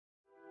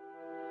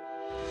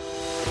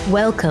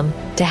Welcome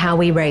to How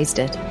We Raised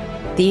It,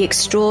 the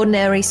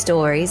extraordinary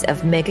stories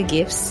of mega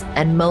gifts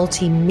and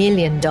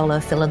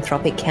multi-million-dollar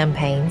philanthropic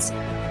campaigns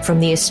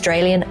from the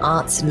Australian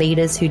arts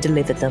leaders who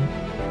delivered them.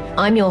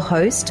 I'm your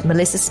host,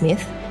 Melissa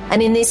Smith,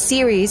 and in this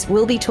series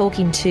we'll be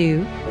talking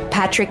to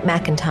Patrick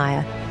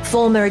McIntyre,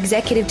 former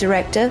Executive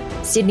Director,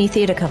 Sydney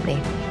Theatre Company.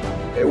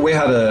 We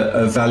had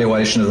a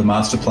valuation of the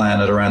master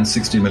plan at around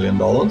 $60 million.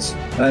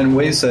 And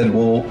we said,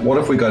 well, what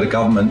if we go to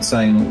government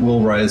saying we'll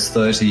raise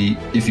 30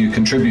 if you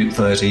contribute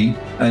 30?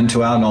 And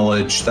to our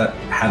knowledge, that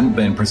hadn't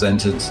been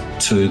presented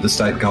to the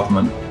state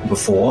government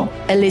before.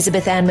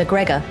 Elizabeth Ann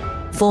McGregor,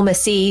 former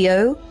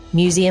CEO,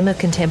 Museum of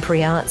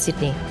Contemporary Art,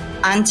 Sydney.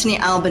 Anthony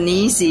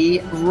Albanese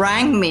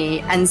rang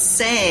me and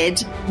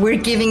said, we're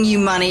giving you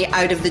money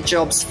out of the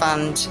Jobs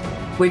Fund.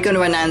 We're going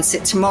to announce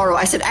it tomorrow.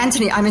 I said,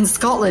 Anthony, I'm in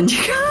Scotland.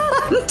 You can't.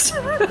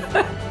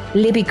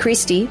 Libby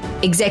Christie,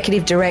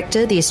 Executive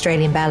Director, the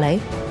Australian Ballet.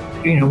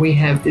 You know, we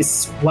have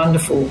this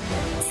wonderful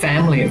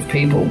family of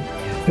people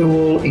who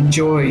all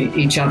enjoy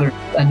each other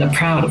and are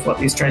proud of what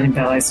the Australian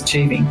Ballet is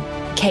achieving.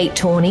 Kate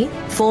Tawney,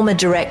 former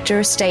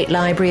Director, State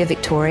Library of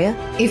Victoria.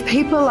 If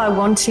people are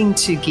wanting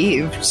to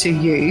give to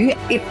you,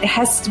 it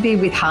has to be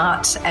with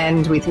heart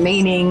and with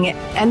meaning,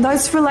 and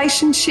those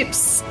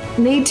relationships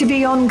need to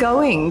be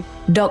ongoing.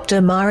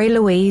 Dr.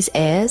 Marie-Louise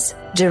Ayres,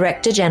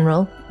 Director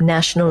General,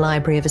 National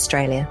Library of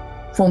Australia.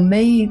 For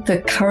me, the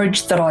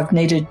courage that I've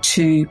needed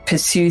to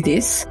pursue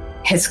this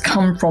has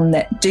come from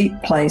that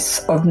deep place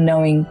of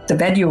knowing the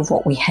value of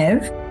what we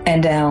have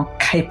and our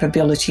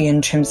capability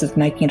in terms of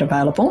making it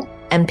available.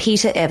 And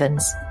Peter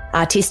Evans,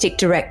 Artistic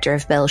Director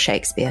of Bell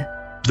Shakespeare.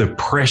 The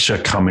pressure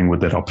coming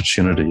with that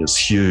opportunity is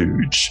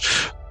huge,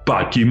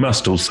 but you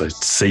must also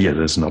see it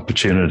as an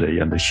opportunity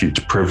and the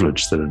huge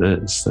privilege that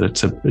it is.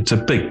 That it's a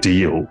big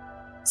deal.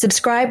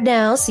 Subscribe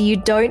now so you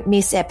don't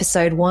miss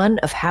episode 1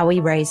 of How We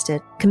Raised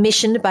It,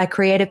 commissioned by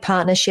Creative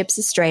Partnerships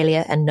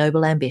Australia and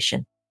Noble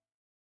Ambition.